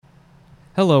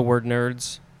Hello, word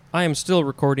nerds. I am still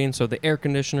recording, so the air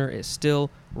conditioner is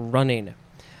still running.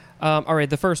 All right,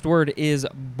 the first word is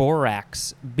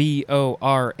borax,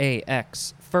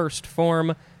 B-O-R-A-X. First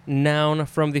form, noun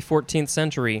from the 14th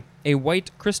century. A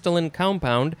white crystalline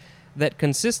compound that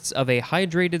consists of a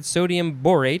hydrated sodium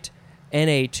borate,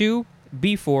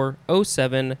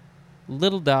 Na2B4O7,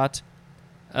 little dot,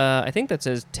 I think that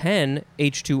says 10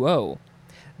 H2O,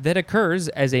 that occurs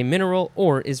as a mineral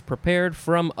or is prepared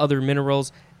from other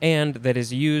minerals, and that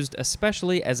is used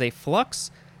especially as a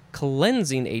flux,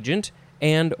 cleansing agent,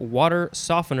 and water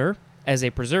softener, as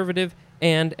a preservative,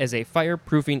 and as a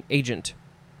fireproofing agent.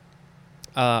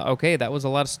 Okay, that was a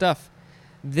lot of stuff.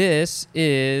 This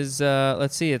is,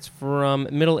 let's see, it's from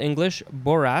Middle English,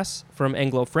 boras, from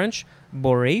Anglo-French,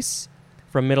 borace,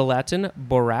 from Middle Latin,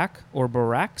 borac or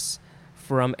borax,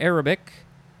 from Arabic,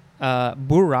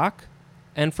 burak,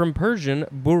 and from Persian,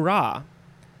 bura.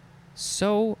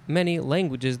 So many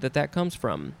languages that comes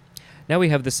from. Now we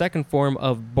have the second form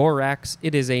of borax.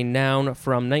 It is a noun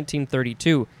from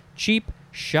 1932. Cheap,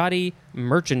 shoddy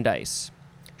merchandise.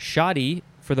 Shoddy,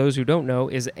 for those who don't know,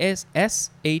 is S-H-O-D-D-Y.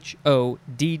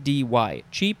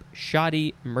 Cheap,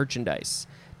 shoddy merchandise.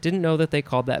 Didn't know that they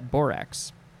called that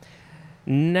borax.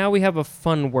 Now we have a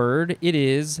fun word. It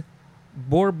is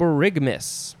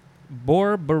borborygmus.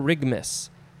 Borborygmus.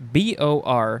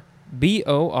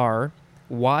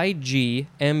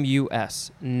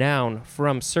 B-O-R-B-O-R-Y-G-M-U-S. Noun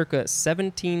from circa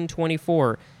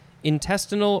 1724.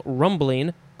 Intestinal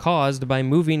rumbling caused by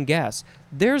moving gas.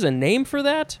 There's a name for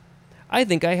that? I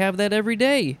think I have that every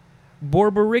day.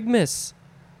 Borborygmus.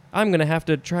 I'm going to have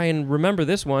to try and remember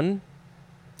this one.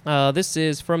 This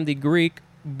is from the Greek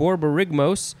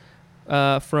borborygmos,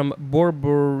 from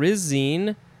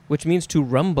borborizine, which means to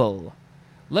rumble.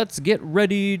 Let's get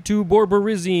ready to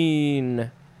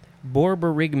borborizine.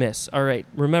 Borborygmus. All right,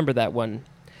 remember that one.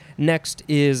 Next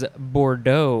is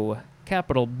Bordeaux.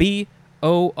 Capital B-O-R-D-E-A-U-X.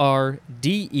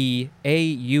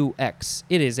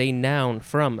 It is a noun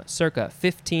from circa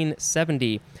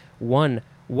 1570. One,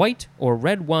 white or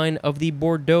red wine of the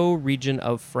Bordeaux region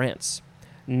of France.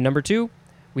 Number two,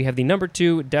 we have the number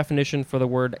two definition for the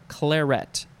word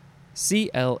claret.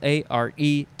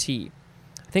 C-L-A-R-E-T.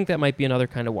 I think that might be another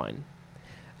kind of wine.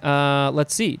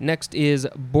 Let's see. Next is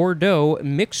Bordeaux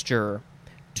mixture.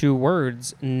 Two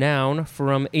words, noun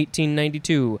from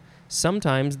 1892.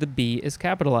 Sometimes the B is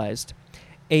capitalized.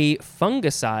 A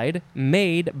fungicide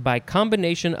made by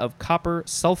combination of copper,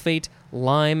 sulfate,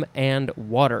 lime, and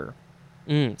water.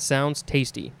 Sounds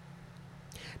tasty.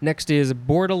 Next is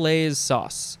Bordelaise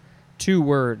sauce. Two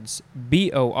words,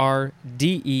 B-O-R-D-E-L-A-I-S-E.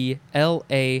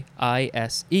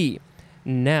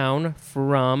 Noun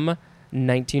from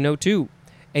 1902.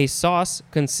 A sauce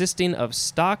consisting of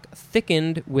stock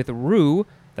thickened with roux,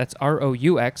 that's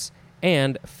R-O-U-X,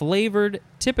 and flavored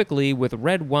typically with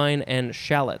red wine and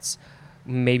shallots.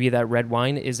 Maybe that red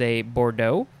wine is a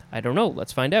Bordeaux? I don't know.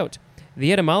 Let's find out.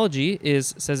 The etymology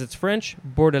says it's French,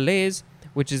 Bordelaise,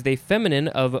 which is the feminine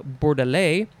of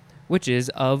Bordelais, which is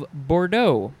of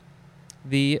Bordeaux.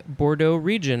 The Bordeaux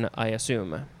region, I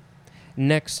assume.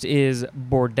 Next is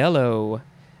bordello.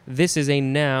 This is a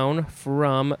noun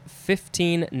from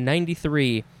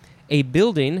 1593, a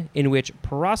building in which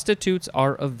prostitutes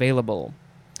are available.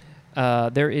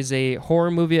 There is a horror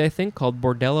movie, I think, called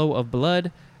Bordello of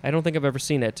Blood. I don't think I've ever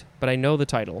seen it, but I know the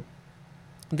title.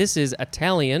 This is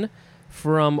Italian,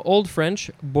 from Old French,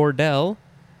 bordel,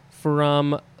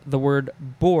 from the word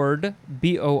board,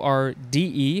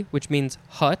 B-O-R-D-E, which means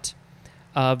hut,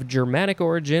 of Germanic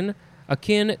origin,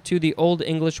 akin to the Old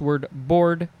English word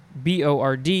board,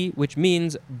 B-O-R-D, which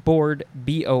means board,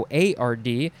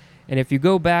 B-O-A-R-D. And if you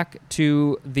go back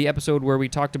to the episode where we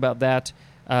talked about that,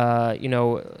 there's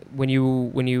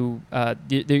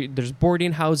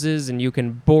boarding houses and you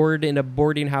can board in a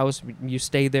boarding house, you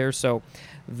stay there. So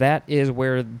that is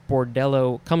where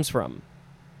bordello comes from.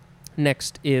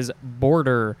 Next is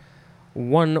border.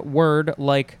 One word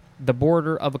like the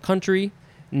border of a country.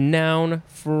 Noun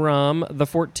from the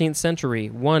 14th century.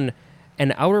 One,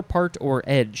 an outer part or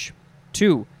edge.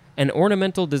 Two, an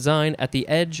ornamental design at the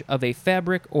edge of a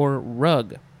fabric or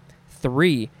rug.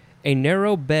 Three, a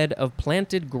narrow bed of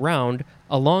planted ground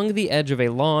along the edge of a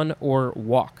lawn or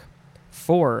walk.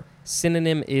 Four,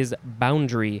 synonym is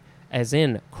boundary, as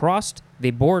in crossed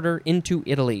the border into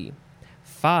Italy.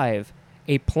 Five,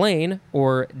 a plain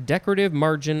or decorative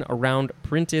margin around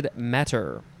printed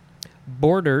matter.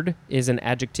 Bordered is an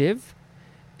adjective.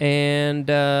 And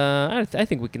I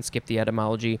think we can skip the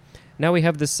etymology. Now we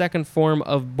have the second form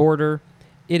of border.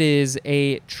 It is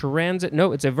a it's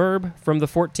a verb from the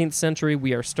 14th century.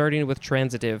 We are starting with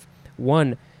transitive.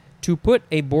 1, to put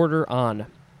a border on.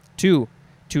 2,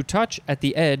 To touch at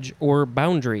the edge or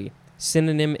boundary.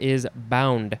 Synonym is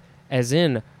bound, as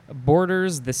in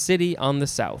borders the city on the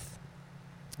south.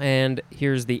 And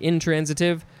here's the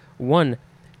intransitive. 1.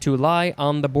 To lie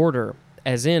on the border,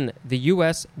 as in the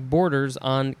U.S. borders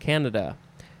on Canada.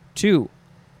 2.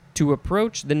 To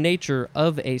approach the nature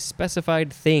of a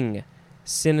specified thing.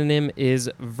 Synonym is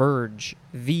verge,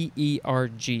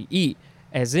 V-E-R-G-E,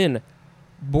 as in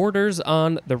borders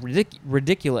on the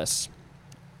ridiculous.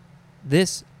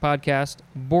 This podcast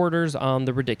borders on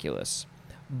the ridiculous.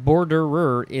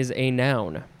 Borderer is a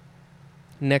noun.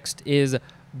 Next is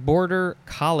border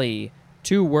collie,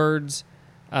 2 words,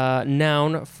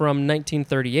 noun from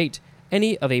 1938.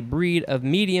 Any of a breed of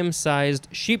medium-sized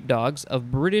sheepdogs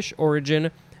of British origin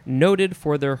noted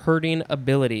for their herding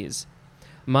abilities.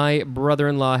 My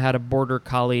brother-in-law had a border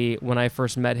collie when I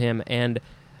first met him, and,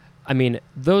 I mean,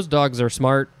 those dogs are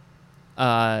smart.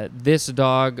 This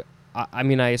dog,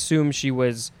 I assume she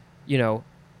was,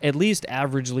 at least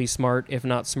averagely smart, if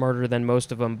not smarter than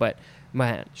most of them, but,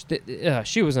 man,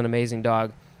 she was an amazing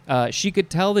dog. She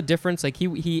could tell the difference. Like,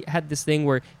 he had this thing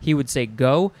where he would say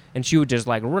go, and she would just,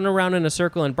 like, run around in a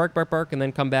circle and bark, bark, bark, and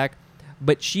then come back.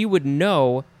 But she would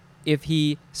know if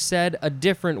he said a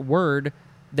different word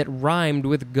that rhymed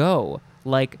with go,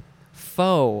 like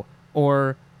foe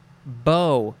or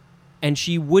bow, and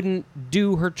she wouldn't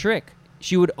do her trick.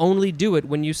 She would only do it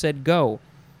when you said go.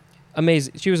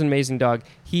 Amazing. She was an amazing dog.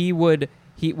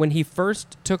 When he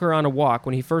first took her on a walk,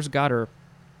 when he first got her,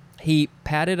 he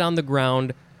patted on the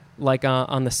ground, like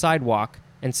on the sidewalk,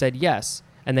 and said yes.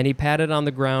 And then he patted on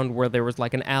the ground where there was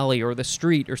like an alley or the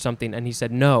street or something, and he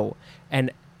said no.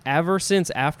 And ever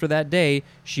since after that day,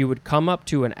 she would come up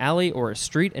to an alley or a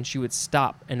street, and she would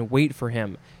stop and wait for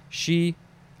him.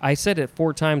 I said it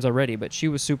 4 times already, but she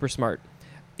was super smart.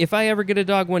 If I ever get a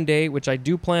dog one day, which I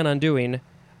do plan on doing,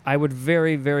 I would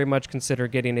very, very much consider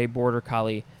getting a border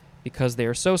collie because they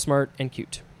are so smart and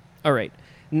cute. All right.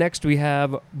 Next, we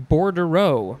have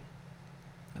bordereau,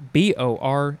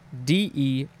 B-O-R-D-E-R-E-A-U,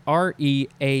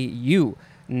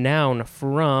 noun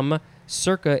from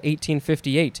circa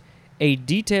 1858, a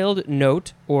detailed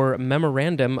note or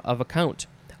memorandum of account,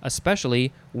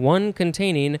 especially one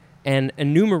containing an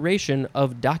enumeration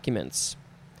of documents.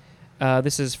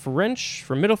 This is French,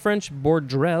 from Middle French,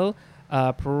 bordrel,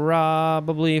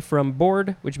 probably from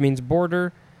board, which means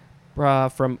border,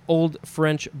 from Old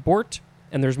French bort,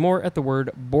 and there's more at the word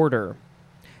border.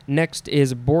 Next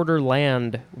is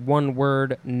borderland, 1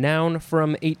 word, noun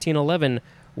from 1811.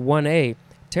 1a,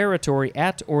 territory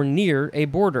at or near a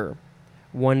border.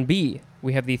 1b,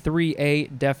 we have the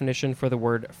 3a definition for the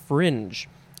word fringe,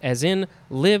 as in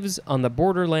lives on the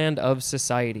borderland of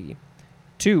society.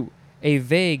 2, a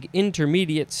vague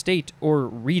intermediate state or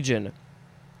region,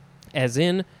 as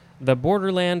in the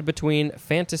borderland between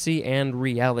fantasy and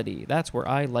reality. That's where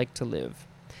I like to live.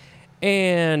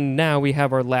 And now we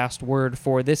have our last word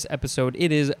for this episode.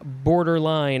 It is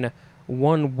borderline,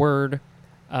 1 word,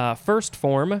 first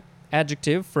form,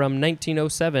 adjective from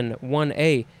 1907,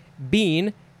 1a,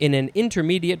 being in an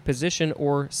intermediate position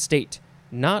or state,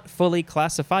 not fully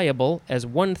classifiable as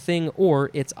one thing or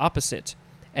its opposite,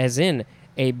 as in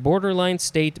a borderline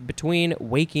state between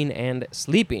waking and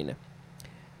sleeping.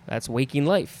 That's waking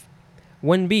life.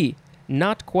 1b,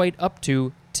 not quite up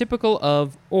to, typical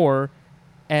of, or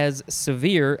as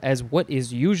severe as what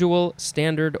is usual,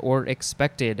 standard, or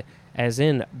expected, as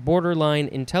in borderline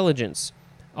intelligence,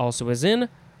 also as in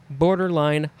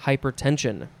borderline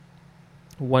hypertension.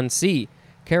 1c,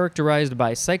 characterized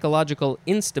by psychological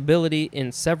instability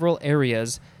in several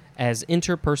areas, as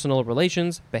interpersonal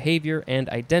relations, behavior, and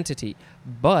identity,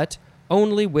 but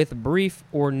only with brief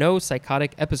or no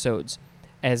psychotic episodes,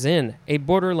 as in a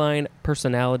borderline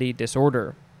personality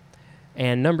disorder.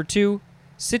 And number 2,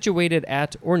 situated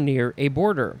at or near a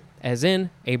border, as in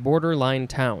a borderline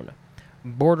town.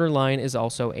 Borderline is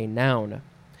also a noun.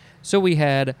 So we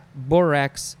had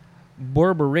borax,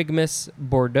 borborygmus,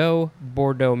 Bordeaux,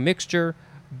 Bordeaux mixture,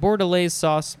 Bordelaise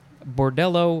sauce,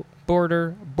 bordello,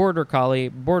 border, border collie,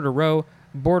 bordereau,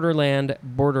 borderland,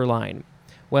 borderline.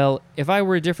 Well, if I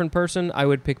were a different person, I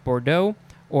would pick Bordeaux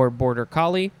or border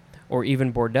collie or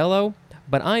even bordello,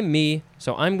 but I'm me,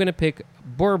 so I'm going to pick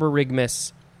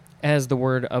borborygmus as the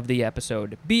word of the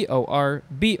episode.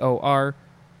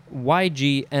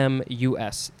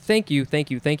 BORBORYGMUS. Thank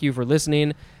you for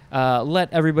listening.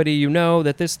 Let everybody you know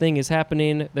that this thing is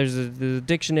happening. The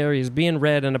dictionary is being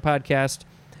read on a podcast.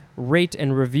 Rate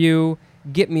and review.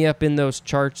 Get me up in those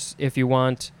charts if you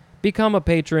want. Become a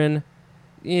patron.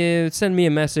 Send me a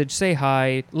message. Say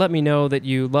hi. Let me know that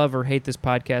you love or hate this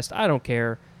podcast. I don't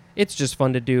care. It's just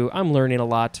fun to do. I'm learning a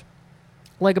lot.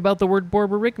 Like about the word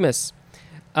borborygmus.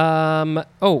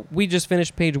 We just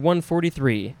finished page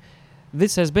 143.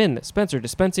 This has been Spencer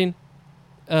dispensing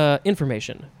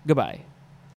information. Goodbye.